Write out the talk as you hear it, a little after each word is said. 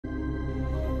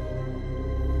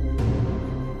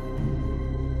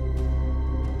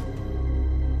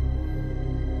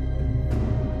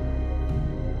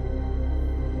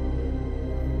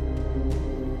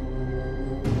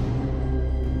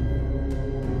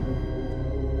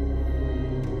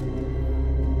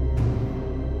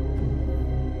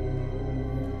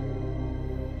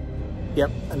Yep,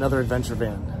 another adventure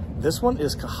van. This one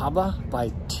is CAHABA by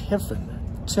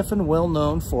TIFFIN. TIFFIN, well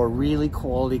known for really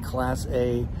quality Class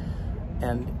A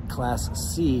and Class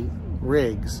C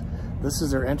rigs. This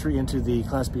is their entry into the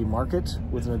Class B market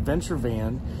with an adventure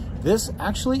van. This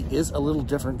actually is a little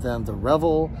different than the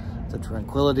Revel, the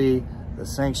Tranquility, the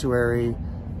Sanctuary,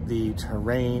 the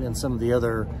Terrain, and some of the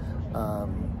other, we'll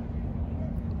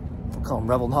call them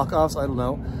Revel knockoffs, I don't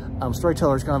know.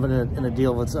 Storyteller's kind of in a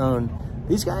deal of its own.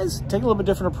 These guys take a little bit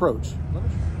different approach.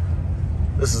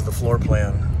 This is the floor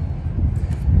plan.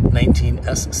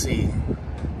 19SC.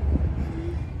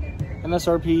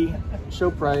 MSRP, show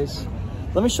price.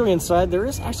 Let me show you inside. There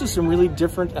is actually some really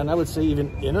different, and I would say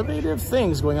even innovative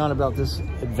things going on about this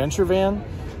adventure van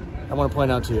I want to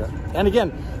point out to you. And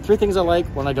again, 3 things I like,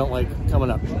 1 I don't like, coming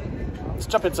up. Let's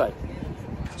jump inside.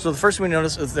 So the first thing we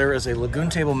notice is there is a lagoon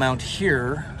table mount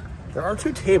here. There are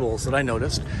 2 tables that I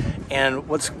noticed, and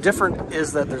what's different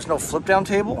is that there's no flip down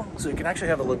table, so you can actually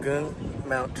have a lagoon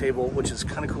mount table, which is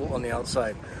kind of cool on the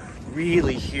outside.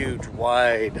 Really huge,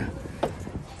 wide,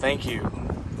 thank you,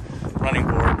 running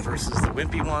board versus the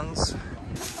wimpy ones.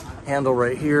 Handle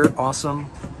right here, awesome.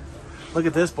 Look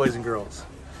at this, boys and girls.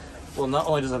 Well, not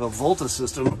only does it have a Volta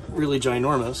system, really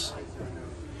ginormous,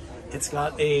 it's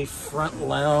got a front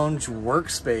lounge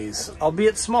workspace,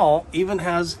 albeit small, even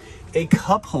has a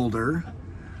cup holder.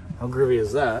 How groovy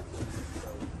is that?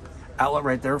 Outlet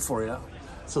right there for you.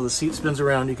 So the seat spins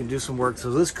around, you can do some work.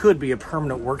 So this could be a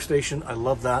permanent workstation. I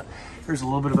love that. Here's a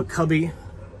little bit of a cubby.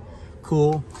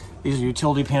 Cool. These are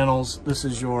utility panels. This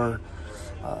is your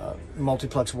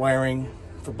multiplex wiring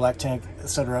for black tank,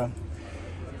 etc.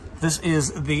 This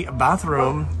is the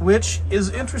bathroom, which is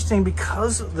interesting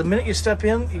because the minute you step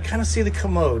in, you kind of see the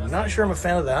commode. Not sure I'm a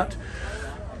fan of that,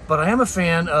 but I am a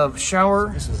fan of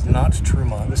shower. This is not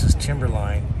Trumont, this is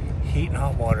Timberline. Heat and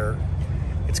hot water.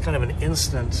 It's kind of an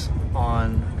instant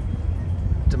on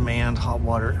demand hot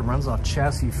water. It runs off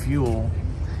chassis fuel.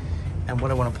 And what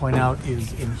I want to point out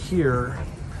is in here,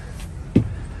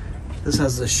 this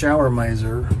has the shower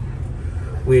miser,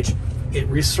 which it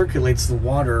recirculates the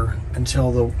water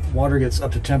until the water gets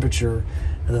up to temperature,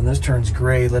 and then this turns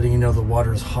gray, letting you know the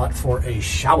water is hot for a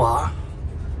shower.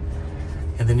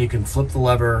 And then you can flip the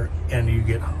lever and you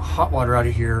get hot water out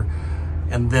of here,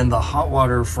 and then the hot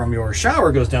water from your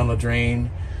shower goes down the drain,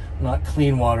 not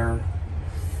clean water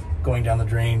going down the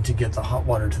drain to get the hot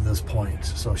water to this point.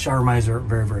 So shower miser,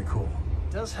 very, very cool.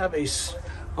 It does have a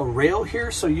rail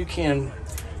here, so you can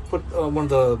put one of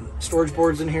the storage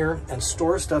boards in here and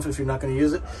store stuff if you're not going to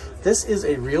use it. This is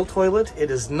a real toilet.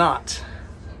 It is not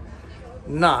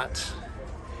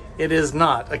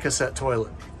a cassette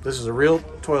toilet. This is a real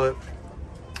toilet.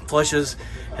 Flushes,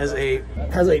 has a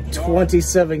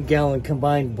 27-gallon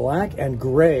combined black and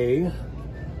gray.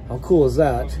 How cool is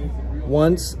that?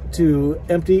 Once to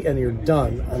empty and you're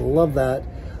done. I love that.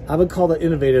 I would call that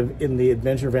innovative in the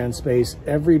adventure van space.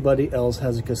 Everybody else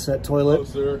has a cassette toilet.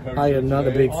 I am not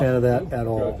a big fan of that at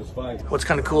all. What's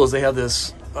kind of cool is they have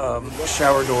this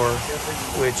shower door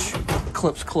which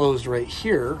clips closed right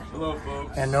here,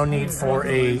 and no need for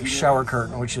a shower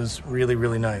curtain, which is really,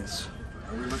 really nice.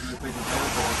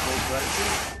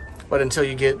 But until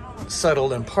you get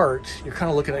settled and parked, you're kind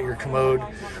of looking at your commode,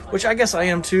 which I guess I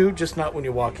am too, just not when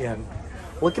you walk in.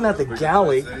 Looking at the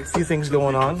galley, a few things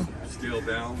going on.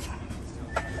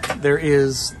 There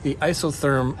is the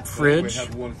isotherm fridge,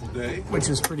 which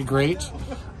is pretty great.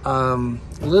 A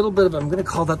little bit of, I'm going to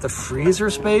call that the freezer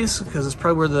space, because it's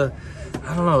probably where the,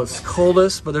 I don't know, it's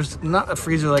coldest, but there's not a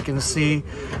freezer that I can see.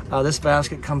 This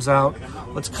basket comes out.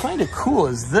 What's kind of cool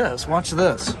is this. Watch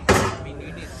this.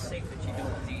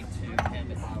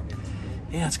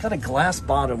 Yeah, it's got a glass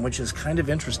bottom, which is kind of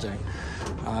interesting.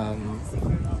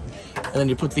 And then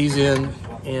you put these in,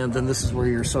 and then this is where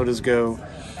your sodas go.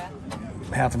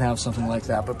 Half and half, something like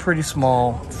that. But pretty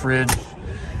small fridge.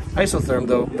 Isotherm,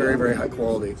 though, very, very high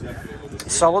quality.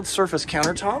 Solid surface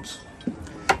countertops.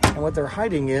 And what they're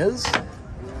hiding is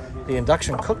the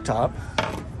induction cooktop.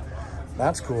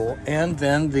 That's cool. And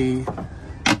then the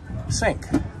sink.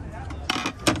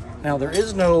 Now, there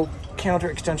is no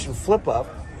counter extension flip up.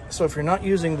 So if you're not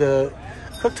using the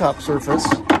cooktop surface,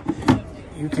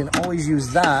 you can always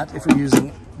use that if you're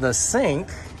using the sink.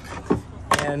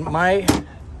 And my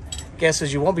guess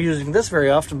is you won't be using this very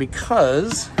often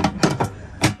because,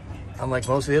 unlike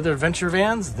most of the other adventure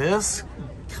vans, this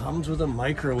comes with a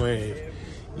microwave.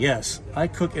 Yes, I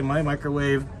cook in my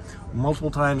microwave multiple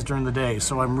times during the day,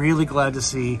 so I'm really glad to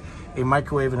see a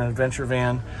microwave in an adventure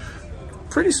van.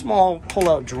 Pretty small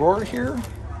pull-out drawer here,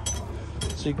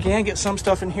 so you can get some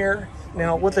stuff in here.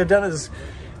 Now, what they've done is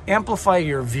amplify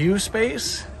your view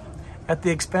space at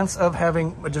the expense of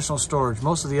having additional storage.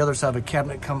 Most of the others have a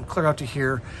cabinet come clear out to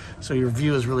here, so your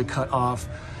view is really cut off.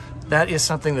 That is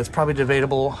something that's probably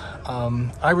debatable.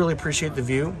 I really appreciate the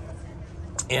view,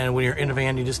 and when you're in a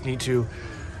van, you just need to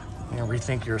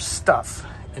rethink your stuff,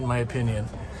 in my opinion.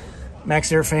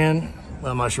 Max Air fan,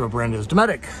 well, I'm not sure what brand it is.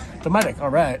 Dometic, all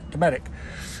right, Dometic.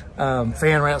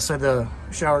 Fan right outside the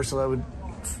shower so that would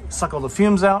suck all the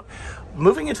fumes out.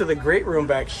 Moving into the great room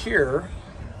back here,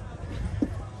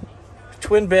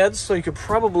 twin beds, so you could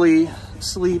probably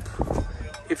sleep,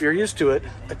 if you're used to it,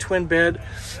 a twin bed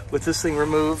with this thing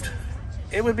removed.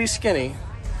 It would be skinny,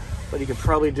 but you could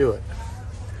probably do it.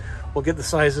 We'll get the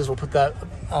sizes, we'll put that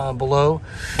below.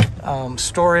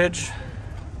 Storage,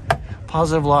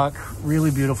 positive lock,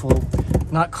 really beautiful.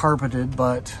 Not carpeted,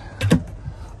 but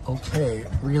okay.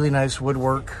 Really nice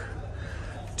woodwork.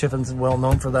 Tiffin's well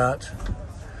known for that.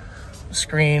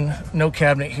 Screen, no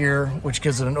cabinet here, which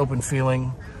gives it an open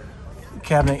feeling.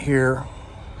 Cabinet here.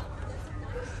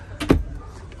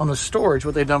 On the storage,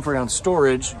 what they've done for you on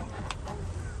storage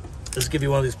is give you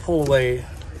one of these pull away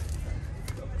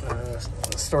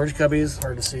storage cubbies.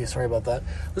 Hard to see, sorry about that.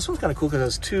 This one's kind of cool because it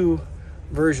has two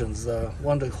versions.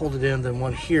 One to hold it in, then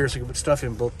one here, so you can put stuff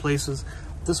in both places.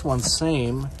 This one's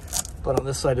same, but on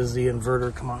this side is the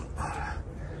inverter. Come on.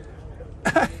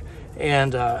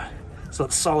 And so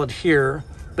it's solid here,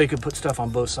 but you can put stuff on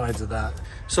both sides of that.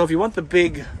 So if you want the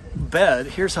big bed,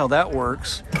 here's how that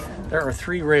works. There are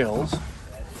 3 rails,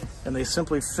 and they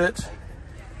simply fit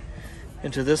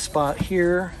into this spot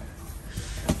here,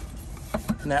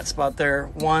 and that spot there.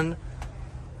 1,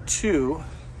 2,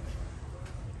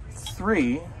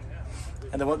 3,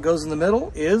 and then what goes in the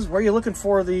middle is where you're looking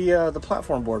for the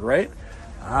platform board, right?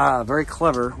 Ah, very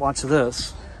clever. Watch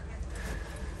this.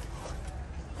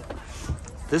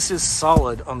 This is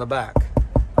solid on the back.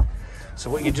 So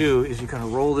what you do is you kind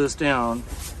of roll this down,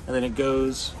 and then it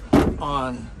goes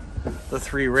on the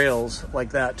 3 rails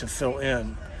like that to fill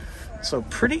in. So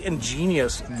pretty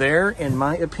ingenious there, in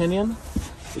my opinion.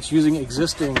 It's using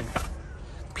existing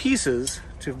pieces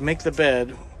to make the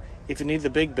bed, if you need the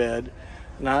big bed,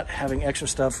 not having extra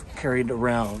stuff carried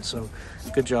around. So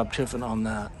good job, Tiffin, on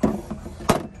that.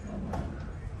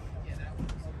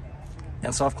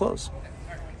 And soft close.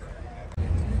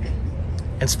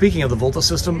 And speaking of the Volta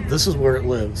system, this is where it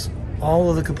lives. All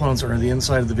of the components are on the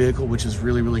inside of the vehicle, which is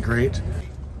really, really great.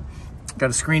 Got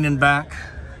a screen in back.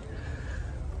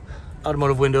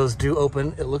 Automotive windows do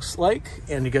open, it looks like,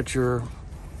 and you got your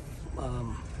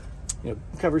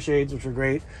cover shades, which are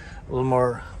great. A little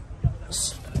more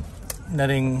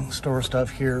netting store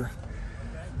stuff here.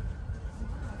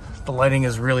 The lighting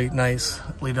is really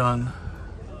nicely done.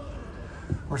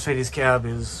 Mercedes cab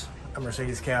is a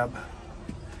Mercedes cab.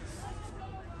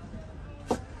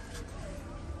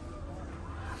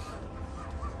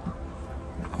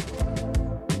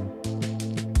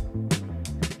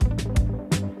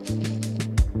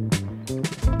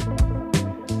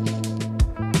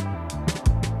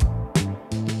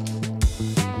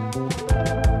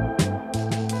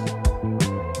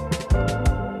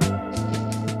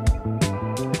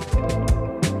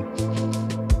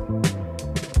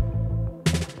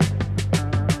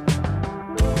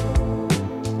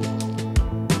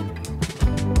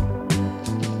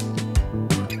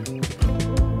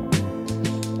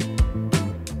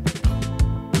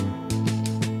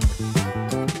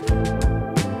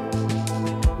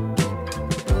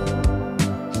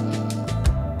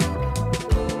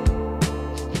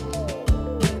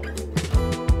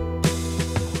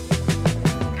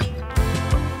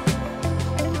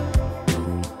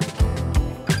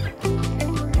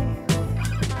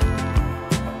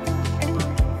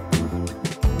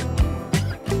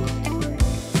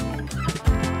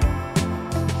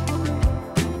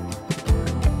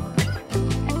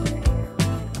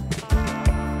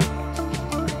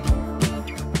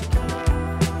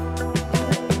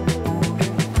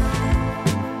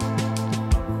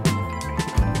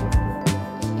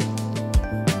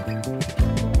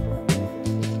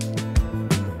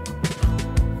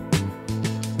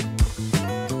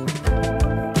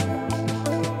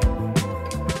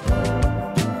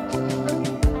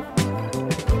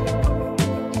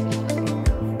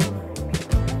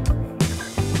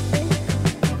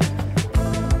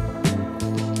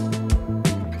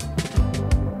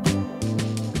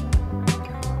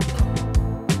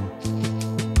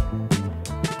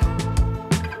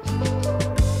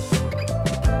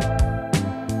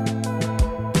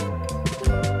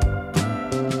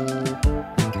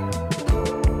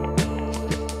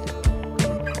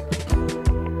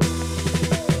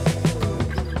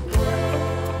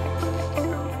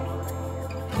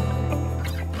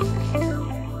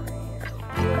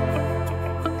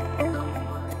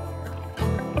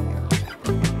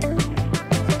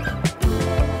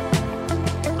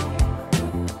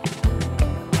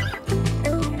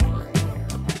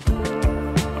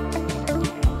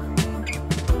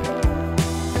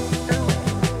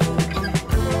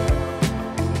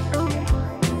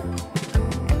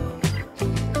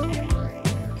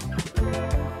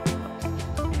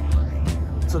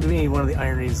 So to me, one of the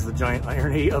ironies, the giant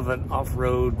irony of an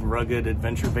off-road rugged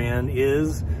adventure van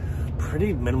is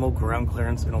pretty minimal ground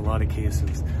clearance in a lot of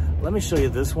cases. Let me show you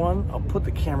this one. I'll put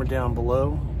the camera down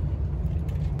below.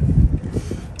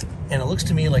 And it looks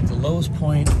to me like the lowest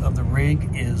point of the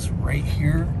rig is right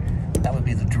here. That would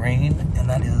be the drain, and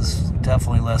that is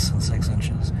definitely less than 6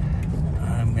 inches.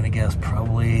 I'm gonna guess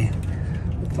probably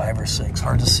 5 or 6.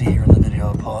 Hard to see here in the video,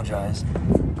 I apologize,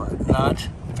 but not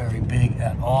very big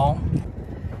at all.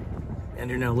 And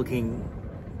you're now looking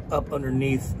up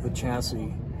underneath the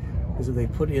chassis, is that they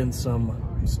put in some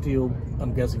steel,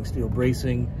 I'm guessing steel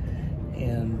bracing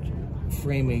and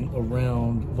framing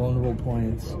around vulnerable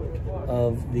points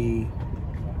of the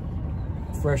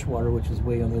freshwater, which is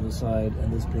way on the other side,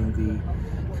 and this being the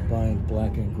combined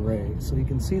black and gray. So you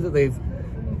can see that they've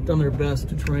done their best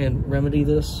to try and remedy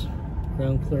this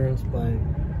ground clearance by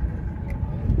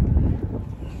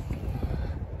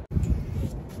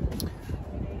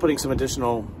putting some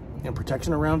additional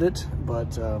protection around it.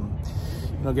 But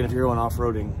again, if you're going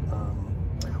off-roading,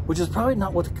 which is probably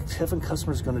not what the TIFFIN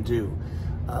customer is going to do.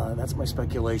 That's my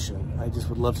speculation. I just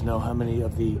would love to know how many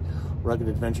of the rugged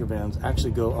adventure vans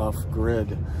actually go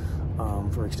off-grid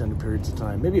for extended periods of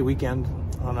time. Maybe a weekend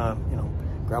on a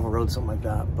gravel road, something like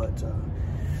that. But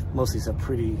most of these have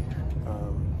pretty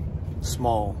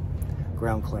small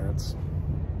ground clearance.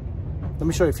 Let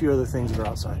me show you a few other things that are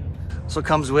outside. So it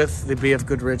comes with the BF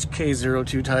Goodrich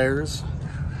K02 tires.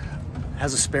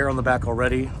 Has a spare on the back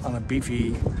already on a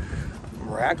beefy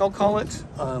rack, I'll call it.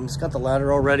 It's got the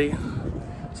ladder already,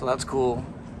 so that's cool.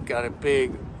 Got a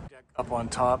big deck up on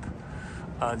top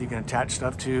that you can attach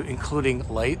stuff to, including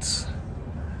lights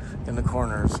in the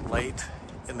corners. Light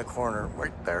in the corner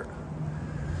right there.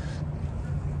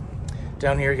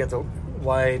 Down here you got the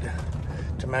wide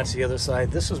to match the other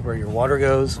side. This is where your water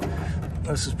goes.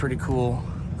 This is pretty cool.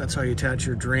 That's how you attach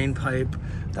your drain pipe.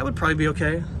 That would probably be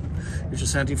okay. You're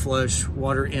just anti-flush,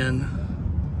 water in.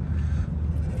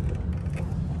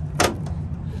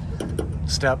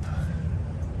 Step.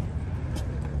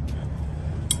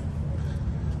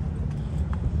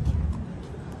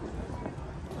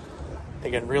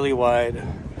 Again, really wide,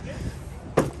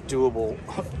 doable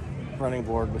running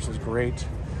board, which is great.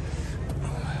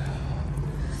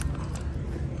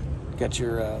 Got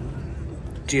your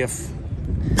GF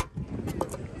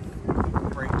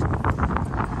brake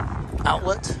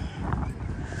outlet.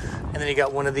 And then you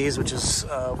got one of these, which is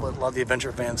what a lot of the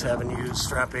adventure vans have and use,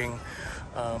 strapping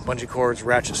bungee cords,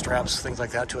 ratchet straps, things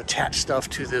like that to attach stuff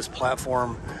to this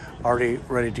platform, already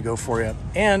ready to go for you.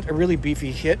 And a really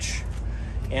beefy hitch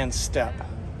and step.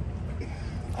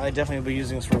 I definitely will be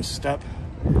using this for a step.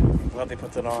 I'm glad they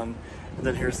put that on. And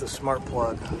then here's the smart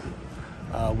plug,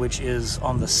 which is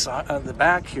on the side, the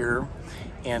back here,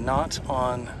 and not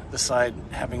on the side,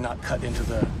 having not cut into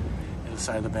the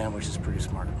side of the van, which is pretty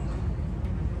smart.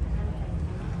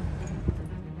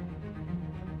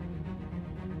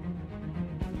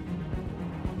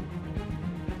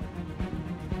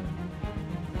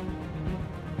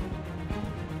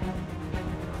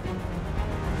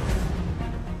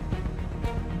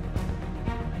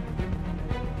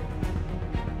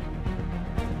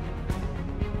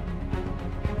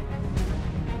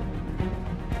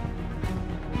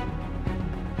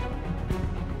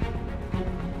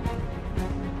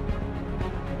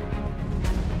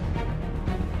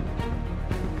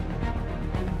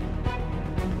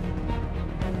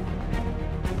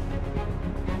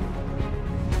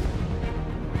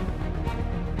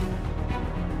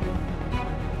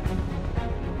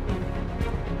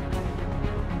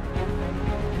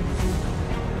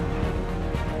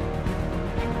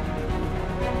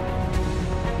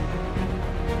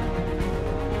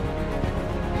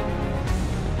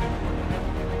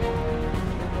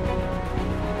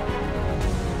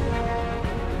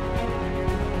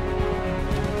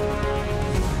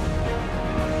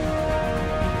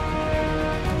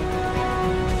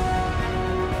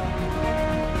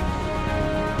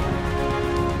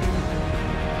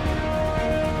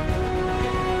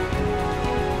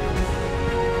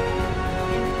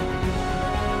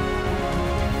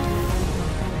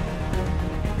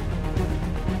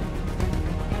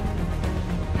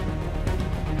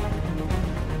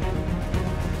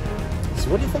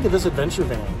 What do you think of this adventure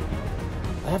van?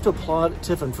 I have to applaud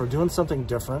TIFFIN for doing something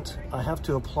different. I have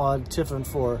to applaud TIFFIN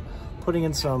for putting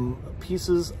in some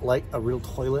pieces like a real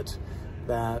toilet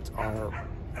that are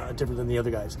different than the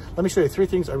other guys. Let me show you 3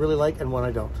 things I really like and 1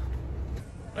 I don't.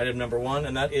 Item number 1,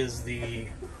 and that is the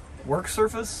work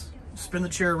surface. Spin the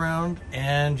chair around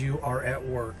and you are at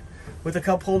work. With a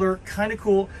cup holder, kind of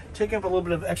cool. Taking up a little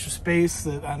bit of extra space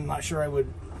that I'm not sure I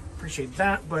would appreciate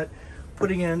that, but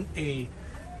putting in a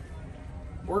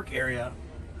work area,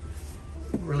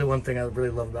 really one thing I really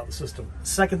love about the system.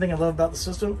 Second thing I love about the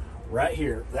system, right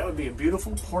here, that would be a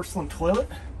beautiful porcelain toilet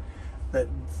that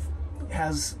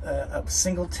has a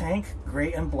single tank,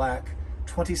 gray and black,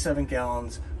 27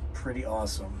 gallons, pretty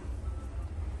awesome.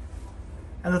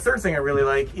 And the third thing I really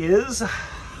like is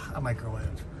a microwave.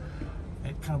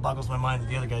 It kind of boggles my mind that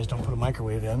the other guys don't put a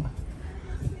microwave in.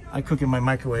 I cook in my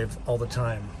microwave all the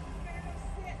time.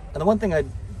 And the one thing I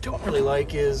don't really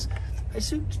like is I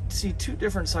see two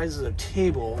different sizes of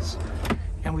tables,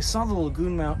 and we saw the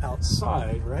lagoon mount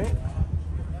outside, right?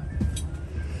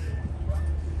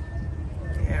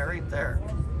 Yeah, right there.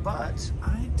 But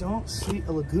I don't see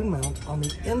a lagoon mount on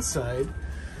the inside,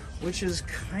 which is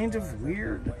kind of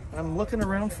weird. I'm looking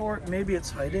around for it. Maybe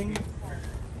it's hiding,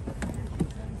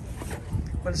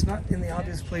 but it's not in the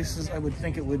obvious places I would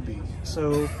think it would be.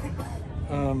 So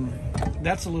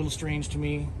that's a little strange to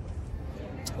me.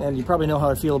 And you probably know how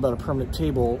I feel about a permanent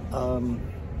table.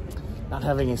 Not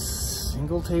having a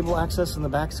single table access in the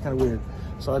back is kind of weird.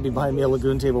 So I'd be buying me a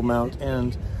lagoon table mount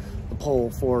and a pole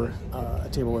for a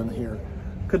table in here.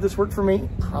 Could this work for me?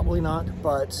 Probably not,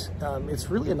 but it's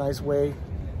really a nice way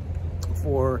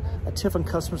for a TIFFIN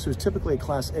customer who's typically a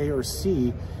class A or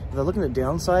C, if they're looking to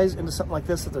downsize into something like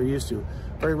this that they're used to.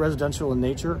 Very residential in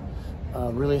nature,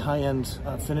 really high-end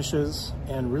finishes,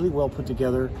 and really well put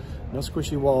together. No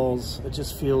squishy walls. It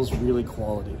just feels really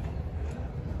quality.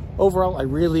 Overall, I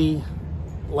really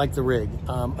like the rig.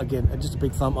 Again, just a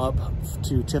big thumb up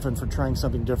to TIFFIN for trying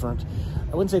something different.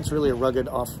 I wouldn't say it's really a rugged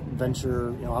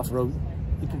off-venture, off-road.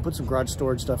 You can put some garage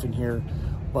storage stuff in here,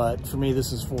 but for me,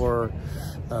 this is for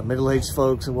middle-aged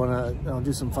folks who want to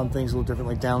do some fun things a little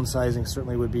differently. Downsizing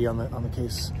certainly would be on the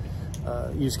case,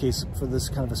 use case for this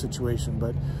kind of a situation.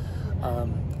 But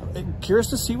curious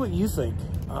to see what you think.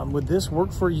 Would this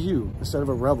work for you instead of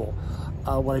a Rebel?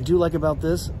 What I do like about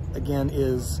this, again,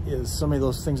 is some of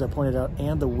those things I pointed out,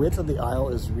 and the width of the aisle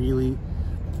is really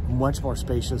much more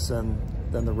spacious than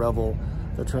the Rebel,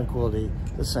 the Tranquility,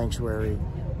 the Sanctuary,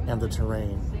 and the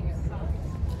Terrain.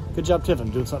 Good job,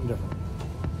 TIFFIN, doing something different.